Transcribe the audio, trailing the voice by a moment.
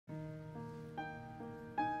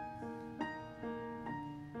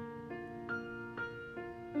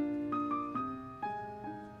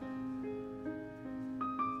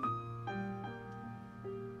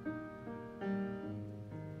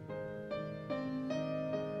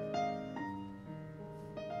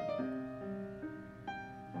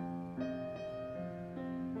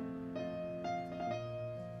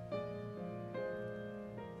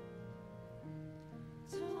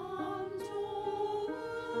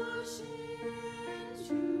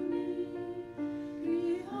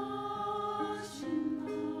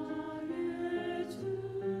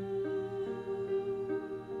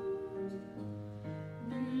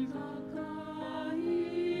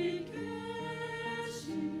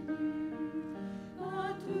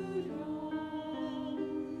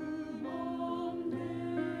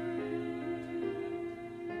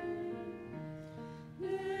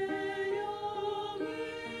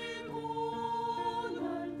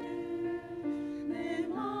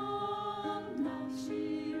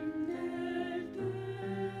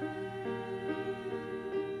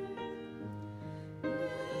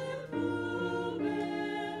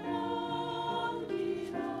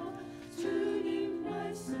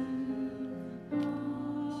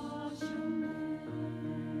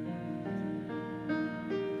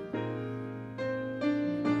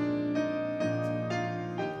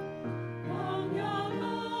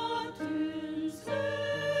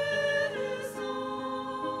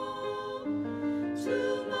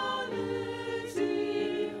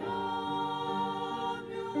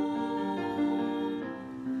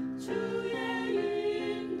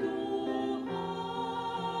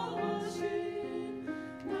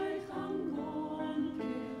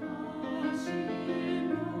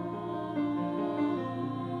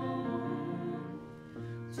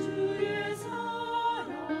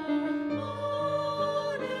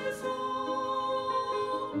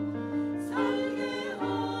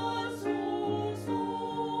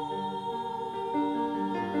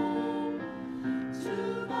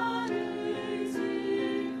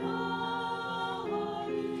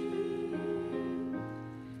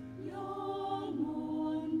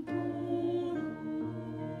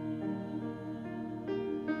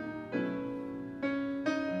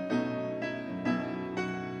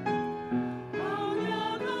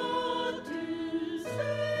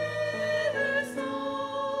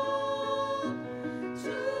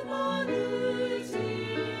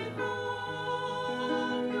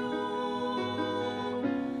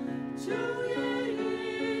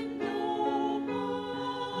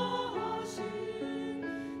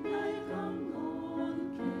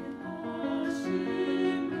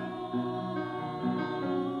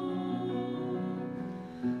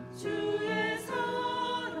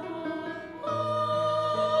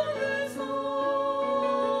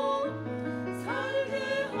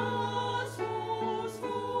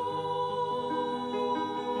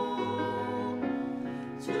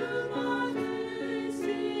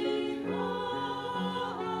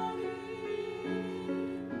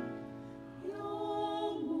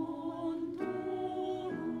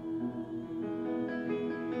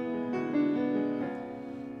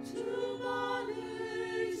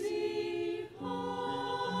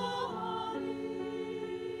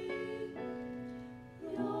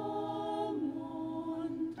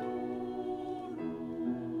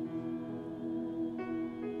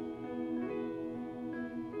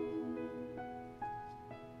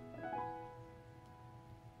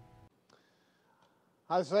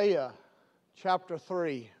Isaiah chapter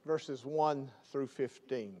 3, verses 1 through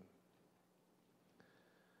 15.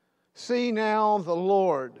 See now, the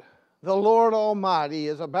Lord Almighty,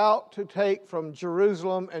 is about to take from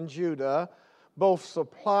Jerusalem and Judah both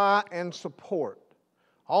supply and support,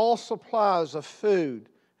 all supplies of food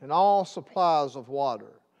and all supplies of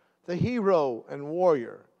water, the hero and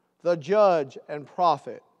warrior, the judge and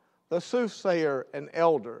prophet, the soothsayer and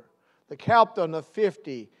elder, the captain of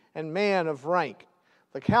 50 and man of rank,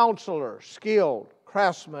 the counselor, skilled,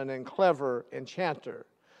 craftsman, and clever enchanter.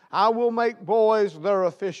 I will make boys their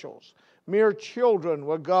officials. Mere children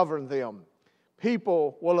will govern them.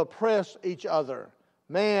 People will oppress each other,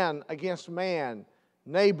 man against man,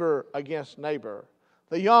 neighbor against neighbor.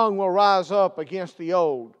 The young will rise up against the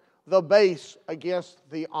old, the base against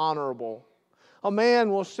the honorable. A man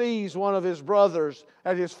will seize one of his brothers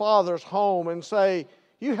at his father's home and say,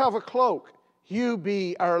 "You have a cloak, you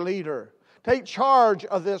be our leader. Take charge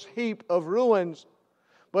of this heap of ruins."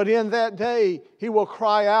 But in that day he will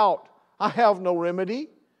cry out, "I have no remedy.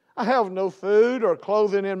 I have no food or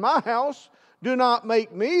clothing in my house. Do not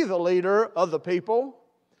make me the leader of the people."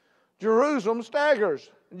 Jerusalem staggers.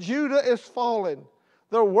 Judah is fallen.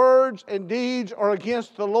 Their words and deeds are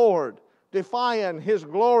against the Lord, defying His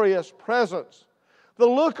glorious presence. The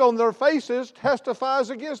look on their faces testifies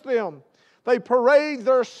against them. They parade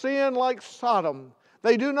their sin like Sodom.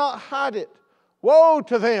 They do not hide it. Woe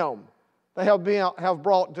to them! They have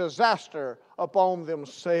brought disaster upon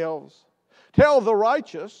themselves. Tell the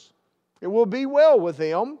righteous, it will be well with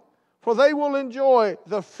them, for they will enjoy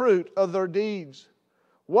the fruit of their deeds.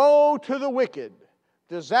 Woe to the wicked!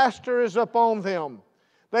 Disaster is upon them.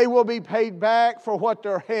 They will be paid back for what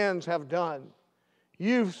their hands have done.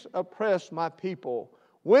 Youths oppress my people.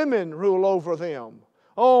 Women rule over them.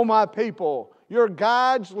 O my people, your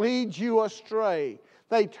guides lead you astray.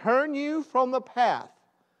 They turn you from the path.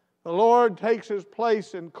 The Lord takes His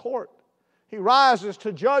place in court. He rises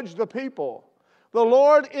to judge the people. The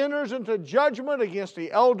Lord enters into judgment against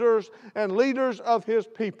the elders and leaders of His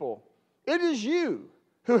people. It is you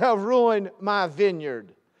who have ruined my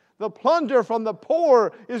vineyard. The plunder from the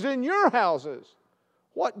poor is in your houses.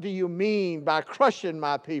 What do you mean by crushing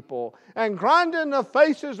my people and grinding the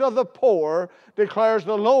faces of the poor, declares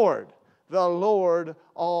the Lord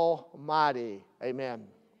Almighty. Amen.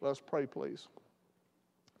 Let's pray, please.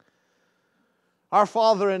 Our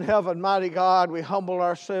Father in heaven, mighty God, we humble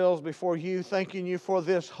ourselves before You, thanking You for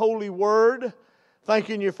this holy word,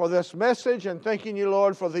 thanking You for this message, and thanking You,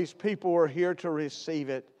 Lord, for these people who are here to receive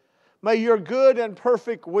it. May Your good and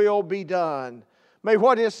perfect will be done. May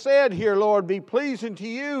what is said here, Lord, be pleasing to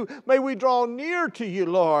You. May we draw near to You,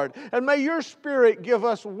 Lord, and may Your Spirit give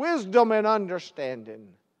us wisdom and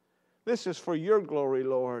understanding. This is for Your glory,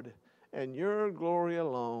 Lord, and Your glory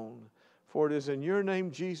alone. For it is in Your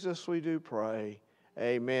name, Jesus, we do pray.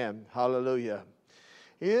 Amen. Hallelujah.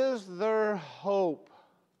 Is there hope?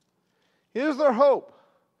 Is there hope?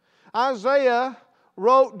 Isaiah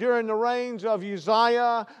wrote during the reigns of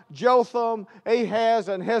Uzziah, Jotham, Ahaz,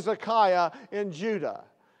 and Hezekiah in Judah.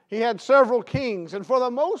 He had several kings, and for the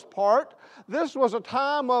most part, this was a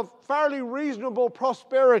time of fairly reasonable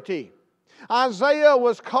prosperity. Isaiah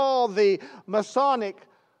was called the Messianic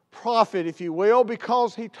prophet, if you will,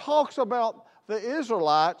 because he talks about the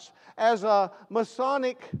Israelites as a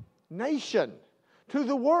Messianic nation to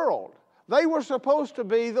the world. They were supposed to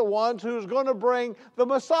be the ones who was going to bring the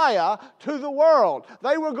Messiah to the world.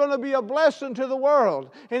 They were going to be a blessing to the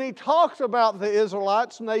world. And he talks about the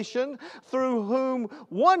Israelites nation through whom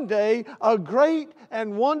one day a great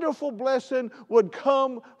and wonderful blessing would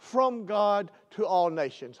come from God to all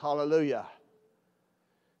nations. Hallelujah.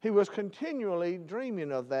 He was continually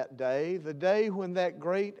dreaming of that day, the day when that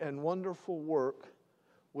great and wonderful work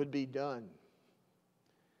would be done.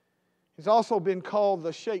 He's also been called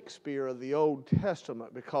the Shakespeare of the Old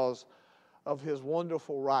Testament because of his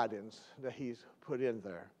wonderful writings that he's put in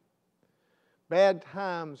there. Bad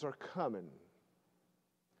times are coming.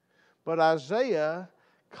 But Isaiah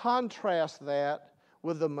contrasts that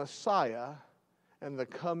with the Messiah and the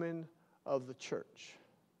coming of the church.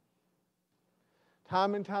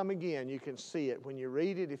 Time and time again, you can see it. When you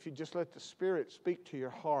read it, if you just let the Spirit speak to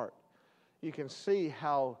your heart, you can see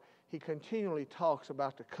how he continually talks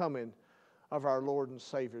about the coming of our Lord and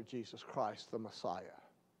Savior, Jesus Christ, the Messiah.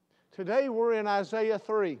 Today, we're in Isaiah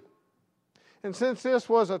 3. And since this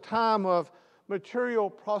was a time of material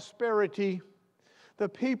prosperity, the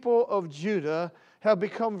people of Judah have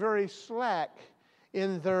become very slack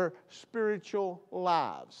in their spiritual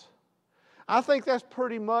lives. I think that's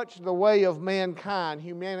pretty much the way of mankind,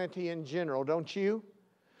 humanity in general, don't you?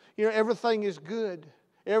 You know, everything is good.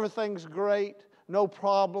 Everything's great. no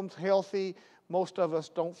problems, healthy. Most of us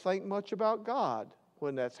don't think much about God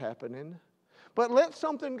when that's happening. But let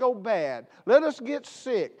something go bad. Let us get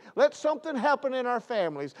sick. Let something happen in our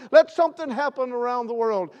families. Let something happen around the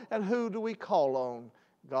world. And who do we call on?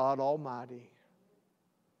 God Almighty.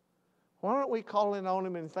 Why aren't we calling on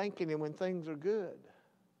Him and thanking Him when things are good?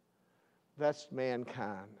 That's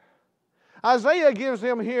mankind. Isaiah gives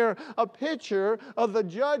them here a picture of the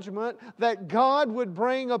judgment that God would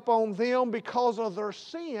bring upon them because of their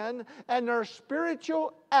sin and their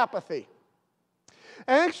spiritual apathy.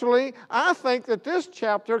 Actually, I think that this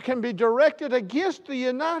chapter can be directed against the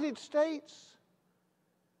United States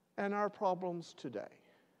and our problems today.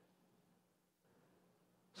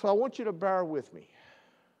 So I want you to bear with me.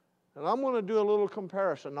 And I'm going to do a little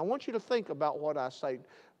comparison. I want you to think about what I say.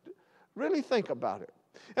 Really think about it.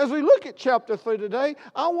 As we look at chapter 3 today,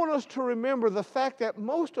 I want us to remember the fact that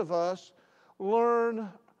most of us learn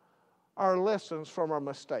our lessons from our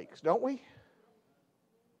mistakes, don't we?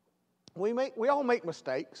 We all make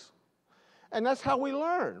mistakes, and that's how we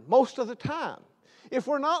learn most of the time. If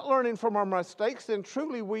we're not learning from our mistakes, then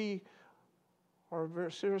truly we are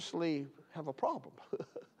very seriously have a problem.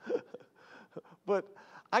 But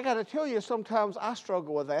I got to tell you, sometimes I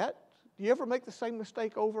struggle with that. Do you ever make the same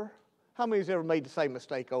mistake over? How many has ever made the same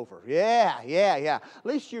mistake over? Yeah. At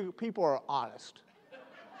least you people are honest.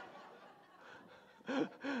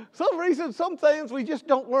 Some reason, some things we just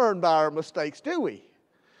don't learn by our mistakes, do we?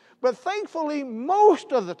 But thankfully,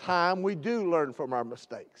 most of the time, we do learn from our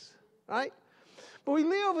mistakes, right? But we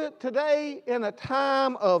live today in a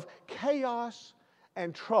time of chaos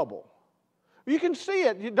and trouble. You can see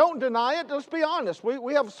it. You don't deny it. Let's be honest.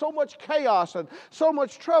 We have so much chaos and so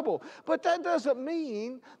much trouble. But that doesn't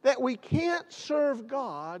mean that we can't serve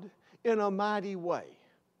God in a mighty way.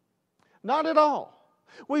 Not at all.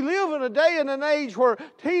 We live in a day and an age where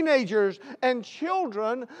teenagers and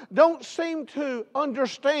children don't seem to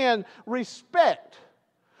understand respect.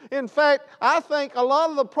 In fact, I think a lot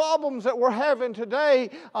of the problems that we're having today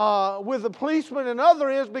with the policemen and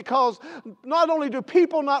others is because not only do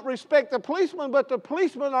people not respect the policemen, but the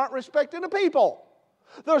policemen aren't respecting the people.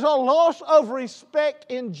 There's a loss of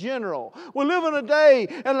respect in general. We live in a day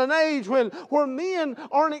and an age where men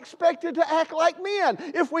aren't expected to act like men.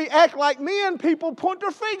 If we act like men, people point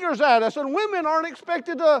their fingers at us, and women aren't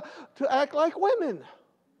expected to act like women.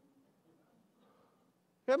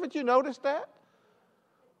 Haven't you noticed that?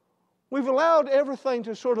 We've allowed everything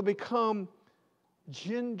to sort of become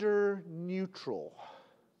gender neutral.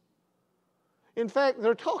 In fact,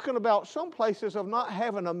 they're talking about some places of not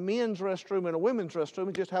having a men's restroom and a women's restroom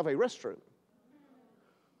and just have a restroom.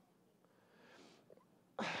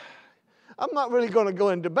 I'm not really going to go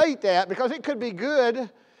and debate that because it could be good,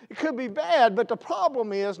 it could be bad, but the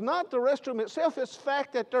problem is not the restroom itself, it's the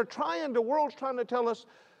fact that the world's trying to tell us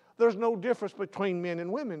there's no difference between men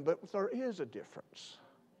and women, but there is a difference.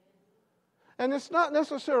 And it's not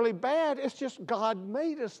necessarily bad, it's just God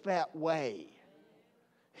made us that way.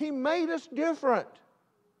 He made us different.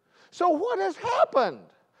 So what has happened?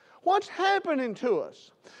 What's happening to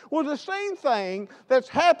us? Well, the same thing that's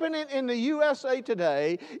happening in the USA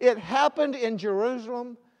today, it happened in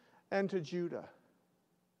Jerusalem and to Judah.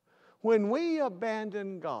 When we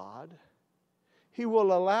abandon God, He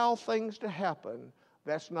will allow things to happen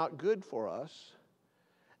that's not good for us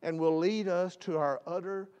and will lead us to our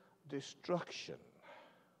utter destruction.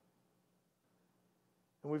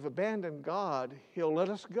 And we've abandoned God, He'll let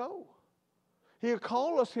us go. He'll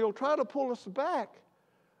call us, He'll try to pull us back.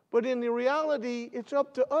 But in the reality, it's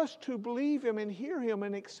up to us to believe Him and hear Him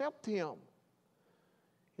and accept Him.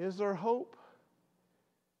 Is there hope?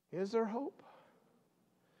 Is there hope?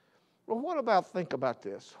 Well, think about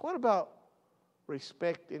this. What about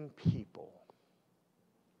respecting people?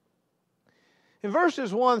 In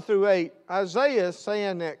verses 1 through 8, Isaiah is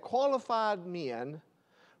saying that qualified men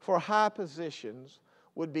for high positions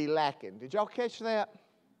would be lacking. Did y'all catch that?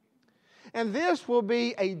 And this will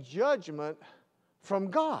be a judgment from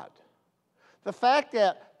God. The fact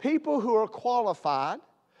that people who are qualified,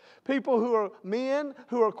 people who are men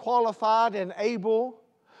who are qualified and able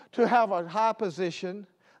to have a high position,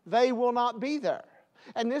 they will not be there.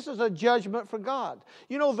 And this is a judgment for God.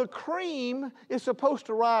 You know, the cream is supposed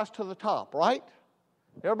to rise to the top, right?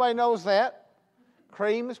 Everybody knows that.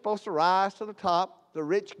 Cream is supposed to rise to the top, the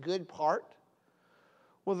rich, good part.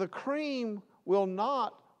 Well, the cream will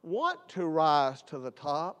not want to rise to the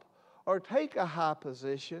top or take a high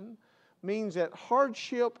position, means that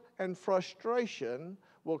hardship and frustration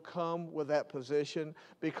will come with that position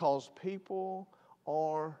because people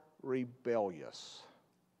are rebellious.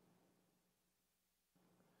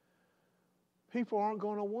 People aren't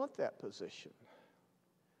going to want that position.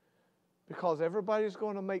 Because everybody's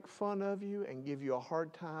going to make fun of you and give you a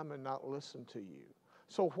hard time and not listen to you.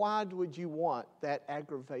 So why would you want that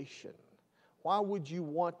aggravation? Why would you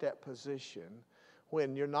want that position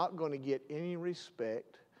when you're not going to get any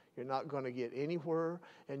respect, you're not going to get anywhere,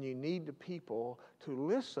 and you need the people to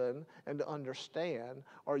listen and to understand,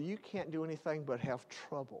 or you can't do anything but have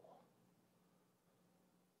trouble?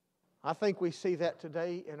 I think we see that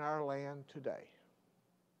today in our land today.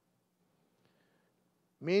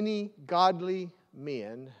 Many godly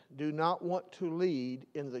men do not want to lead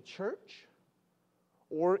in the church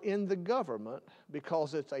or in the government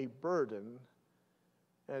because it's a burden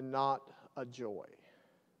and not a joy.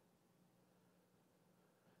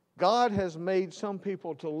 God has made some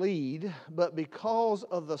people to lead, but because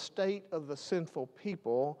of the state of the sinful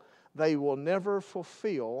people, they will never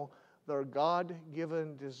fulfill their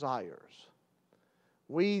God-given desires.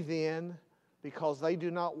 We then, because they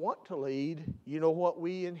do not want to lead, you know what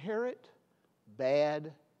we inherit?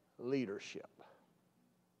 Bad leadership.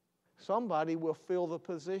 Somebody will fill the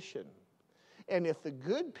position. And if the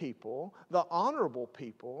good people, the honorable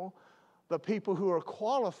people, the people who are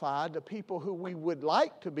qualified, the people who we would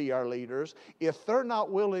like to be our leaders, if they're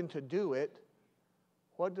not willing to do it,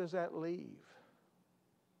 what does that leave?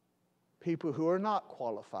 People who are not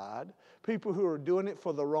qualified, people who are doing it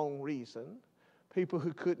for the wrong reason, people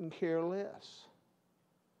who couldn't care less.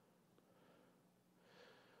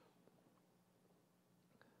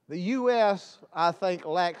 The U.S., I think,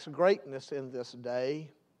 lacks greatness in this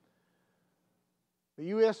day. The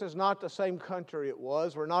U.S. is not the same country it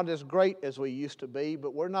was. We're not as great as we used to be,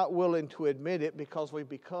 but we're not willing to admit it because we've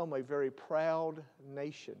become a very proud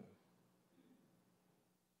nation.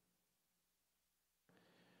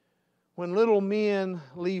 When little men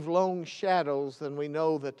leave long shadows, then we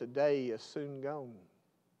know that the day is soon gone.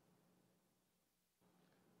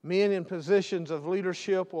 Men in positions of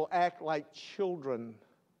leadership will act like children.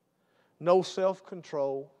 No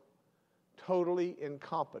self-control, totally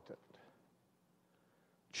incompetent.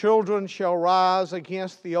 Children shall rise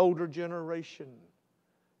against the older generation.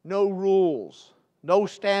 No rules, no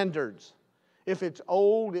standards. If it's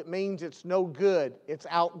old, it means it's no good, it's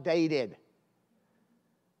outdated.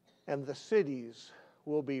 And the cities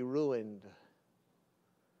will be ruined.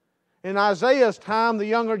 In Isaiah's time, the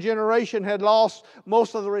younger generation had lost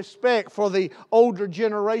most of the respect for the older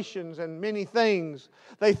generations and many things.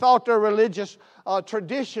 They thought their religious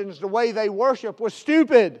traditions, the way they worship, was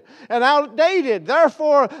stupid and outdated.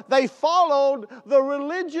 Therefore, they followed the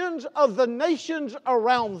religions of the nations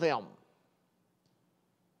around them.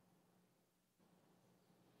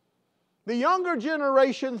 The younger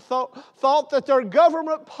generation thought that their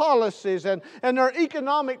government policies and their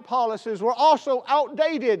economic policies were also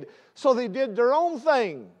outdated, so they did their own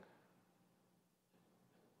thing.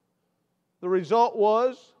 The result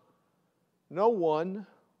was no one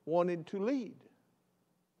wanted to lead.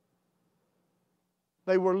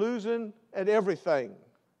 They were losing at everything.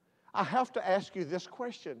 I have to ask you this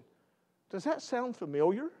question. Does that sound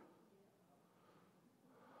familiar?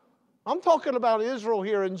 I'm talking about Israel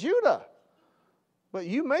here in Judah. But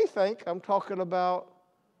you may think I'm talking about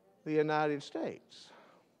the United States.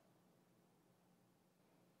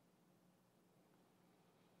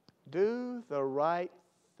 Do the right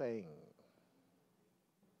thing.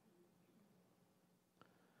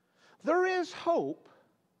 There is hope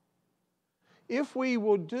if we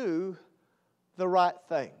will do the right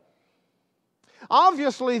thing.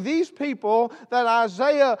 Obviously, these people that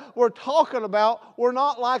Isaiah were talking about were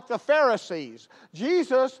not like the Pharisees.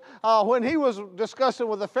 Jesus, when he was discussing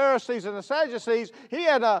with the Pharisees and the Sadducees, he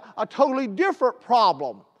had a totally different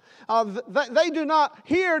problem. They do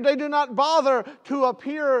not bother to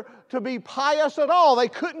appear to be pious at all. They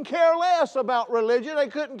couldn't care less about religion. They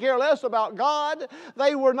couldn't care less about God.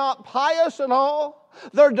 They were not pious at all.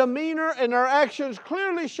 Their demeanor and their actions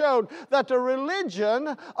clearly showed that the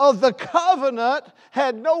religion of the covenant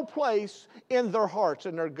had no place in their hearts,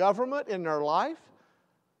 in their government, in their life.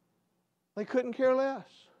 They couldn't care less.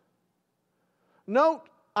 Note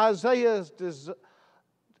Isaiah's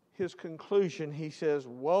his conclusion. He says,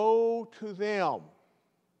 "Woe to them.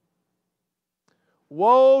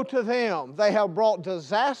 Woe to them. They have brought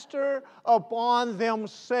disaster upon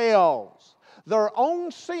themselves. Their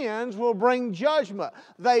own sins will bring judgment.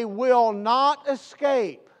 They will not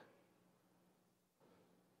escape."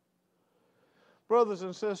 Brothers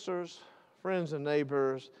and sisters, friends and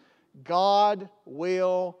neighbors, God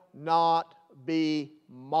will not be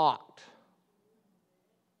mocked.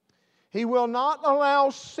 He will not allow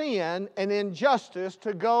sin and injustice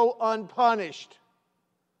to go unpunished.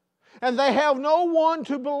 And they have no one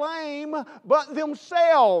to blame but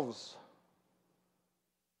themselves.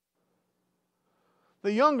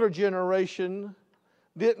 The younger generation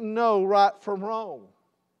didn't know right from wrong.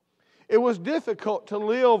 It was difficult to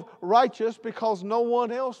live righteous because no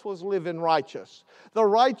one else was living righteous. The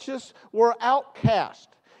righteous were outcast.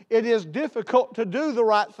 It is difficult to do the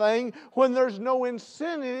right thing when there's no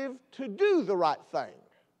incentive to do the right thing.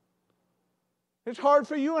 It's hard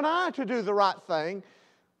for you and I to do the right thing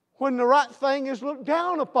when the right thing is looked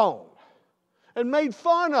down upon and made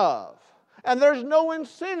fun of. And there's no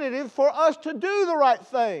incentive for us to do the right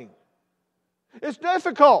thing. It's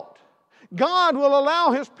difficult. God will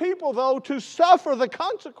allow His people, though, to suffer the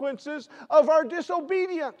consequences of our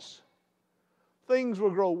disobedience. Things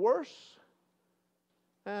will grow worse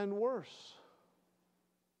and worse.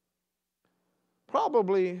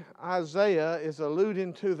 Probably Isaiah is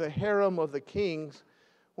alluding to the harem of the kings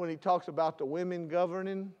when he talks about the women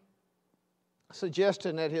governing,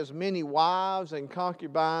 suggesting that his many wives and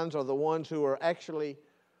concubines are the ones who are actually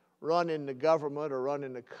running the government or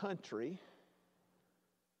running the country.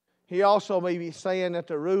 He also may be saying that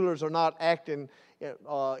the rulers are not acting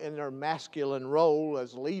in their masculine role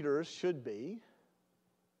as leaders should be.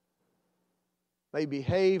 They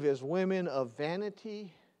behave as women of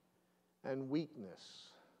vanity and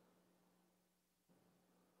weakness.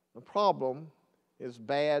 The problem is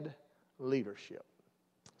bad leadership.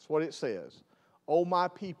 That's what it says. O my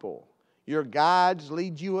people, your guides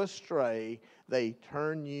lead you astray. They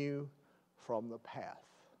turn you from the path.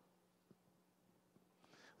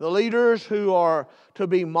 The leaders who are to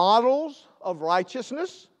be models of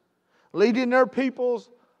righteousness, leading their peoples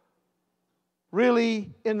really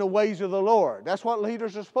in the ways of the Lord. That's what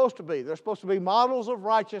leaders are supposed to be. They're supposed to be models of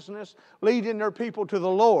righteousness, leading their people to the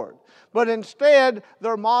Lord. But instead,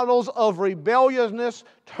 they're models of rebelliousness,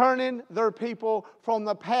 turning their people from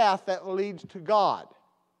the path that leads to God.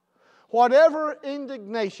 Whatever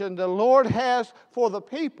indignation the Lord has for the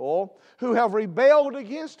people who have rebelled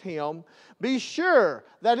against Him, be sure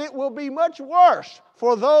that it will be much worse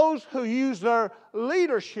for those who use their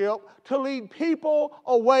leadership to lead people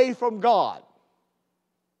away from God.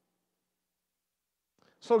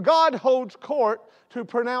 So God holds court to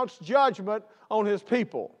pronounce judgment on His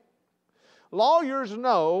people. Lawyers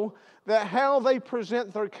know that how they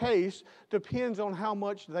present their case depends on how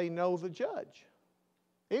much they know the judge.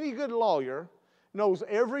 Any good lawyer knows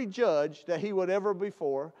every judge that he would ever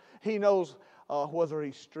before. He knows whether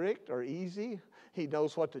he's strict or easy. He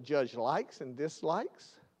knows what the judge likes and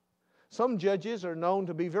dislikes. Some judges are known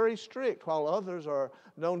to be very strict, while others are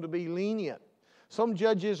known to be lenient. Some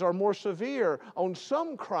judges are more severe on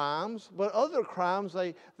some crimes, but other crimes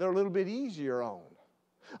they're a little bit easier on.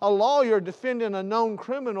 A lawyer defending a known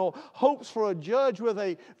criminal hopes for a judge with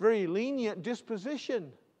a very lenient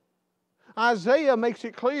disposition. Isaiah makes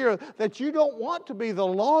it clear that you don't want to be the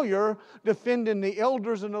lawyer defending the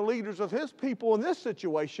elders and the leaders of his people in this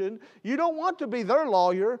situation. You don't want to be their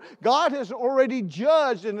lawyer. God has already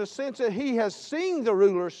judged in the sense that He has seen the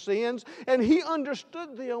rulers' sins and He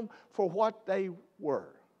understood them for what they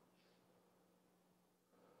were.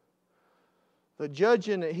 The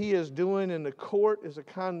judging that He is doing in the court is the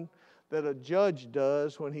kind that a judge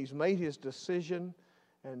does when he's made his decision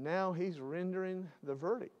and now he's rendering the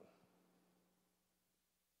verdict.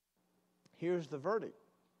 Here's the verdict.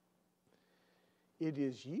 It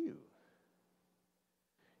is you.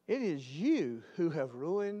 It is you who have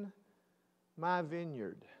ruined my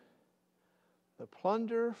vineyard. The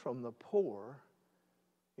plunder from the poor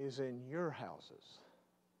is in your houses.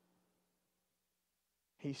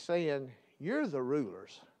 He's saying, you're the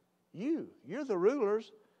rulers. You're the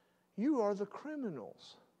rulers. You are the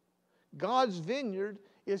criminals. God's vineyard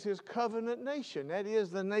is His covenant nation. That is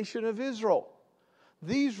the nation of Israel.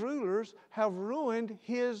 These rulers have ruined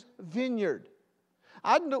His vineyard.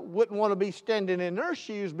 I wouldn't want to be standing in their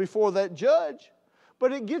shoes before that judge,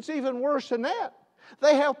 but it gets even worse than that.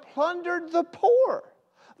 They have plundered the poor.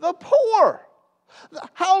 The poor.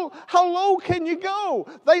 How low can you go?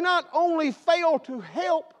 They not only fail to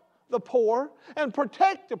help the poor and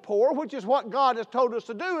protect the poor, which is what God has told us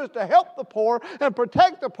to do, is to help the poor and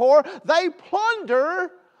protect the poor. They plunder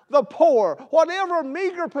the poor. Whatever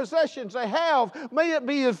meager possessions they have, may it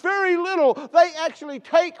be as very little, they actually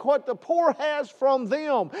take what the poor has from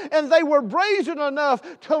them. And they were brazen enough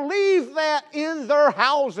to leave that in their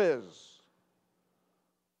houses.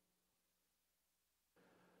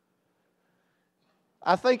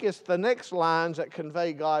 I think it's the next lines that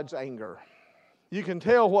convey God's anger. You can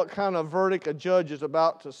tell what kind of verdict a judge is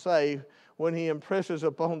about to say when he impresses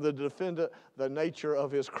upon the defendant the nature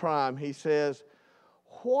of his crime. He says,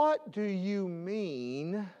 what do you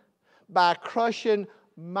mean by crushing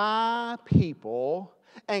my people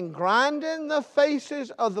and grinding the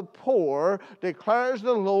faces of the poor, declares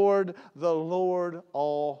the Lord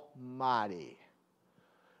Almighty.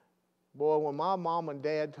 Boy, when my mom and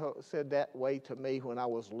dad said that way to me when I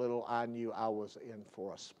was little, I knew I was in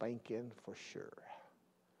for a spanking for sure.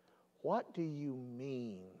 What do you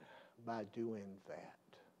mean by doing that?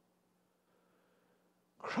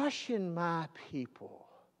 Crushing my people,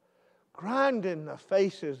 grinding the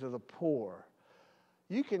faces of the poor.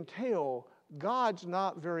 You can tell God's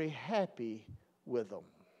not very happy with them.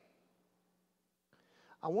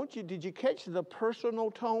 Did you catch the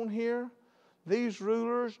personal tone here? These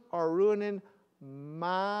rulers are ruining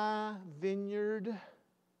my vineyard.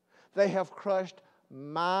 They have crushed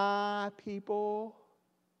my people.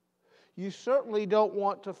 You certainly don't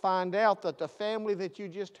want to find out that the family that you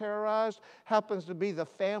just terrorized happens to be the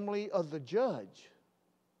family of the judge.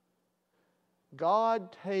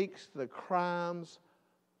 God takes the crimes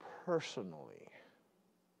personally.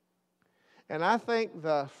 And I think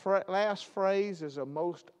the last phrase is the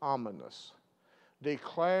most ominous.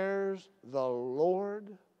 Declares the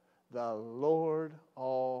Lord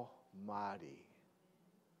Almighty.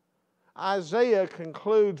 Isaiah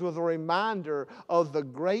concludes with a reminder of the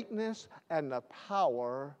greatness and the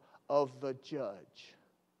power of the judge.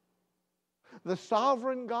 The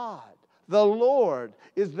sovereign God, the Lord,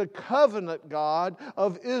 is the covenant God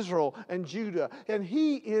of Israel and Judah, and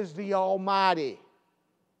He is the Almighty.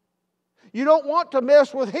 You don't want to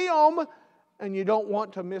mess with Him, and you don't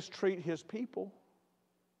want to mistreat His people,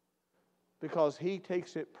 because He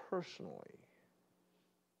takes it personally.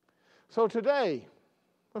 So today,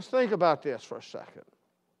 let's think about this for a second.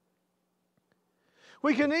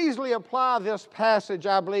 We can easily apply this passage,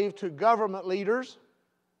 I believe, to government leaders.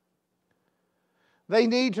 They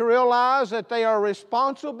need to realize that they are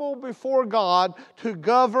responsible before God to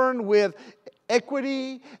govern with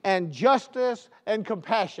equity and justice and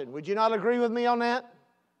compassion. Would you not agree with me on that?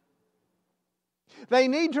 They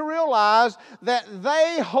need to realize that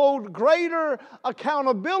they hold greater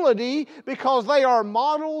accountability because they are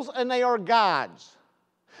models and they are guides.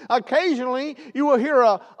 Occasionally, you will hear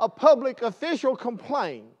a public official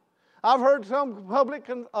complain. I've heard some public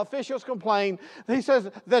officials complain. He says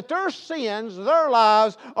that their sins, their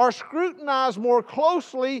lives, are scrutinized more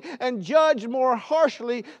closely and judged more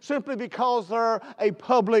harshly simply because they're a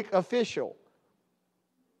public official.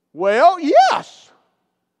 Well, yes.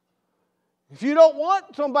 If you don't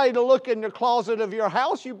want somebody to look in the closet of your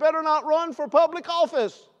house, you better not run for public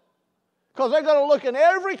office. Because they're going to look in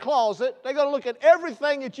every closet. They're going to look at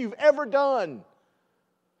everything that you've ever done.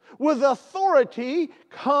 With authority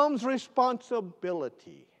comes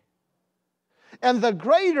responsibility. And the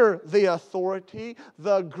greater the authority,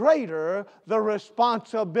 the greater the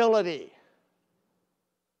responsibility.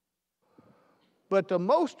 But the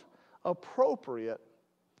most appropriate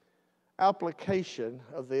application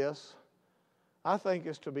of this, I think,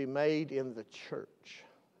 is to be made in the church.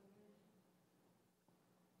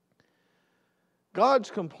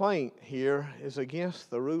 God's complaint here is against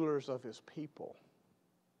the rulers of His people.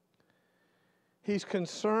 He's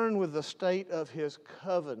concerned with the state of His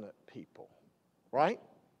covenant people, right?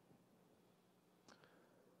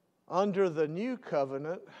 Under the new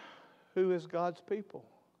covenant, who is God's people?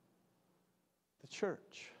 The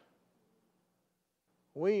church.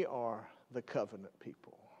 We are the covenant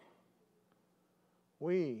people.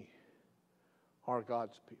 We are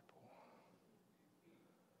God's people.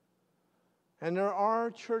 And there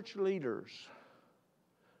are church leaders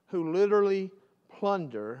who literally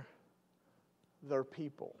plunder their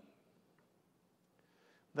people.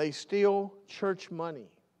 They steal church money,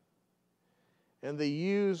 and they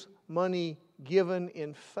use money given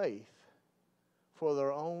in faith for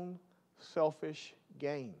their own selfish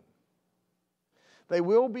gain. They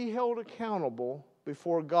will be held accountable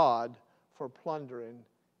before God for plundering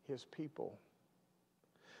His people.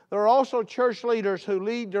 There are also church leaders who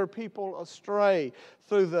lead their people astray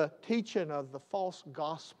through the teaching of the false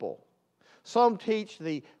gospel. Some teach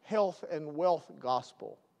the health and wealth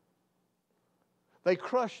gospel. They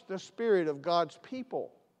crush the spirit of God's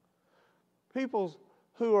people. People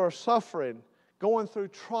who are suffering, going through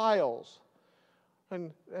trials,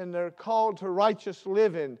 and they're called to righteous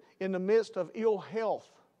living in the midst of ill health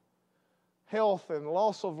and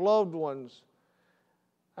loss of loved ones,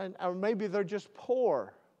 or maybe they're just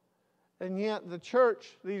poor. And yet the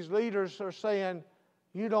church, these leaders are saying,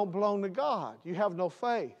 you don't belong to God. You have no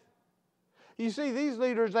faith. You see, these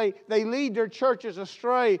leaders, they lead their churches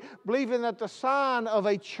astray, believing that the sign of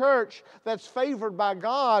a church that's favored by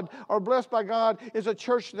God or blessed by God is a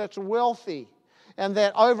church that's wealthy. and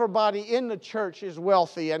that everybody in the church is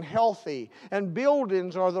wealthy and healthy, and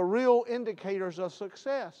buildings are the real indicators of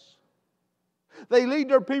success. They lead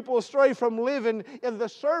their people astray from living in the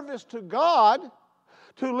service to God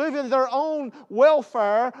to live in their own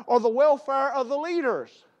welfare or the welfare of the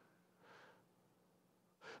leaders.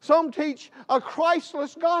 Some teach a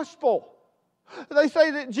Christless gospel. They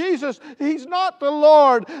say that Jesus, He's not the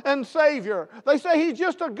Lord and Savior. They say He's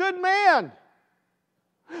just a good man.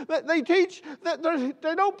 They teach that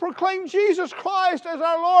they don't proclaim Jesus Christ as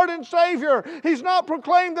our Lord and Savior. He's not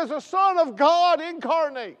proclaimed as a Son of God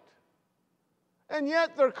incarnate. And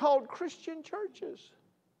yet they're called Christian churches.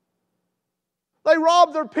 They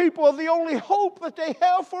rob their people of the only hope that they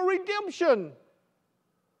have for redemption.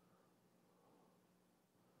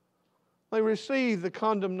 They receive the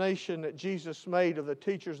condemnation that Jesus made of the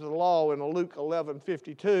teachers of the law in Luke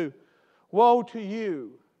 11:52. Woe to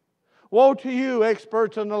you! Woe to you,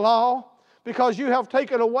 experts in the law, because you have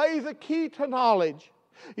taken away the key to knowledge.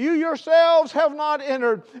 You yourselves have not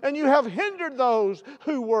entered, and you have hindered those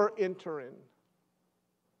who were entering.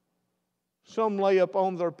 Some lay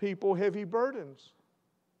upon their people heavy burdens.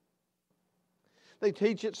 They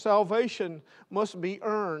teach that salvation must be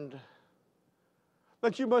earned.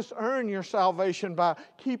 That you must earn your salvation by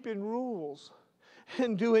keeping rules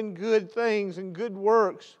and doing good things and good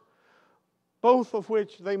works, both of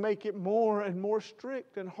which they make it more and more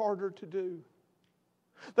strict and harder to do.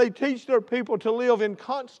 They teach their people to live in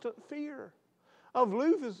constant fear of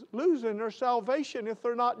losing their salvation if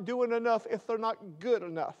they're not doing enough, if they're not good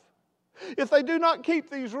enough. If they do not keep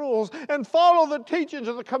these rules and follow the teachings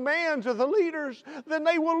of the commands of the leaders, then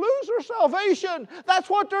they will lose their salvation. That's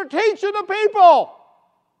what they're teaching the people.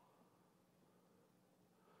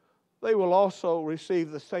 They will also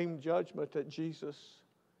receive the same judgment that Jesus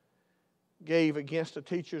gave against the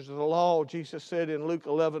teachers of the law. Jesus said in Luke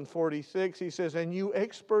 11:46, He says, and you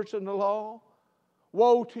experts in the law,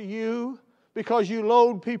 woe to you, because you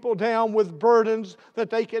load people down with burdens that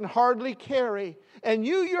they can hardly carry, and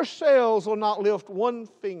you yourselves will not lift one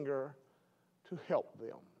finger to help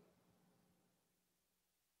them.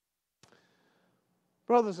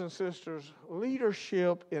 Brothers and sisters,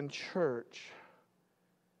 leadership in church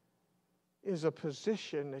is a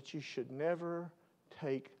position that you should never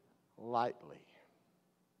take lightly.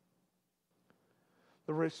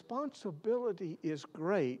 The responsibility is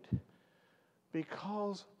great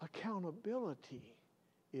because accountability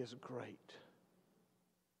is great.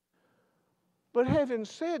 But having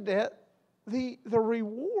said that, the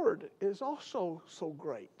reward is also so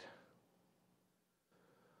great.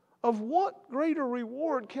 Of what greater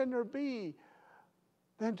reward can there be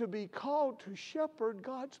than to be called to shepherd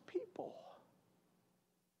God's people?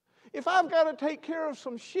 If I've got to take care of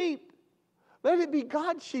some sheep, let it be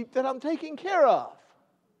God's sheep that I'm taking care of.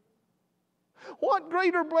 What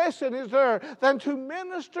greater blessing is there than to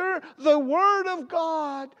minister the Word of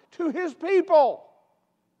God to His people?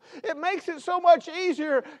 It makes it so much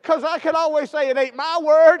easier because I can always say it ain't my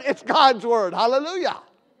word, it's God's word. Hallelujah.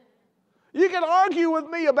 You can argue with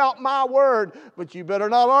me about my word, but you better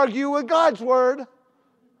not argue with God's word.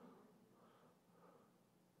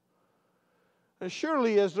 As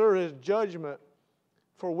surely as there is judgment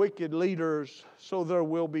for wicked leaders, so there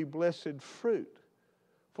will be blessed fruit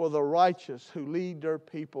for the righteous who lead their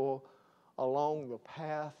people along the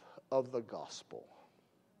path of the gospel.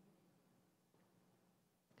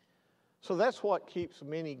 So that's what keeps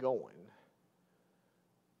many going.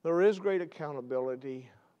 There is great accountability,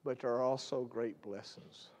 but there are also great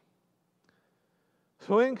blessings.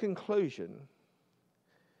 So in conclusion,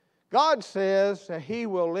 God says that He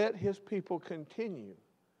will let His people continue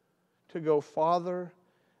to go farther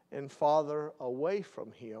and farther away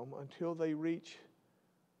from Him until they reach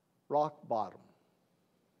rock bottom.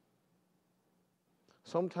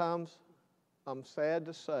 Sometimes, I'm sad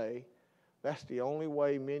to say, that's the only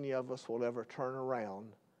way many of us will ever turn around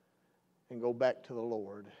and go back to the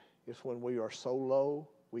Lord, is when we are so low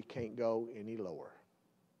we can't go any lower.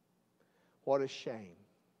 What a shame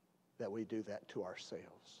that we do that to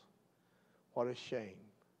ourselves. What a shame.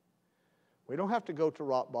 We don't have to go to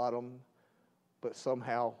rock bottom, but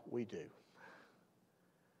somehow we do.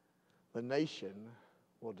 The nation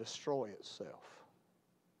will destroy itself.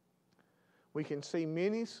 We can see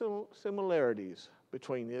many similarities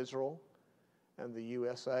between Israel and the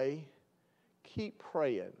USA. Keep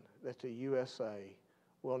praying that the USA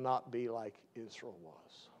will not be like Israel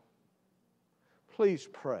was. Please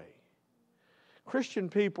pray. Christian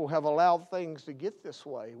people have allowed things to get this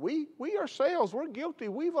way. We ourselves, we're guilty.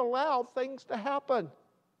 We've allowed things to happen.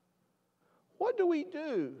 What do we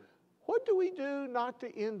do? What do we do not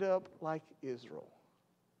to end up like Israel?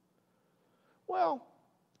 Well,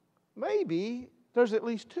 maybe there's at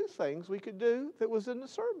least two things we could do that was in the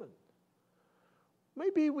sermon.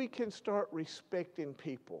 Maybe we can start respecting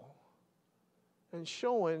people and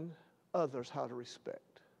showing others how to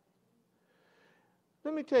respect.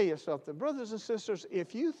 Let me tell you something, brothers and sisters,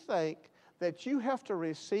 if you think that you have to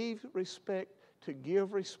receive respect to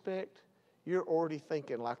give respect, you're already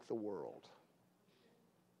thinking like the world.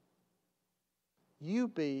 You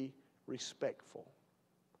be respectful,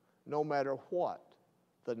 no matter what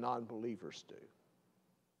the non-believers do.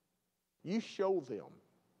 You show them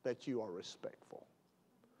that you are respectful.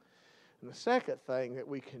 And the second thing that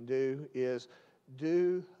we can do is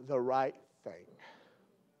do the right thing.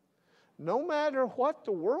 No matter what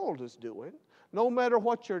the world is doing, no matter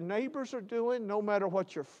what your neighbors are doing, no matter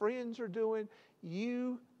what your friends are doing,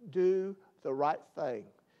 you do the right thing.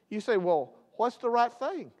 You say, well, what's the right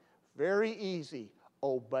thing? Very easy.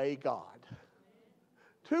 Obey God.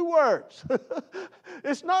 2 words.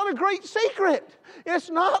 It's not a great secret. It's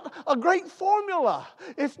not a great formula.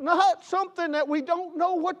 It's not something that we don't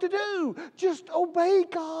know what to do. Just obey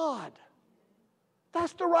God.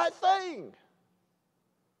 That's the right thing.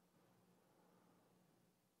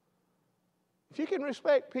 If you can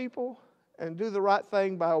respect people and do the right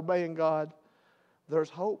thing by obeying God, there's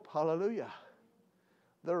hope. Hallelujah.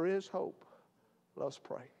 There is hope. Let's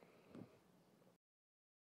pray.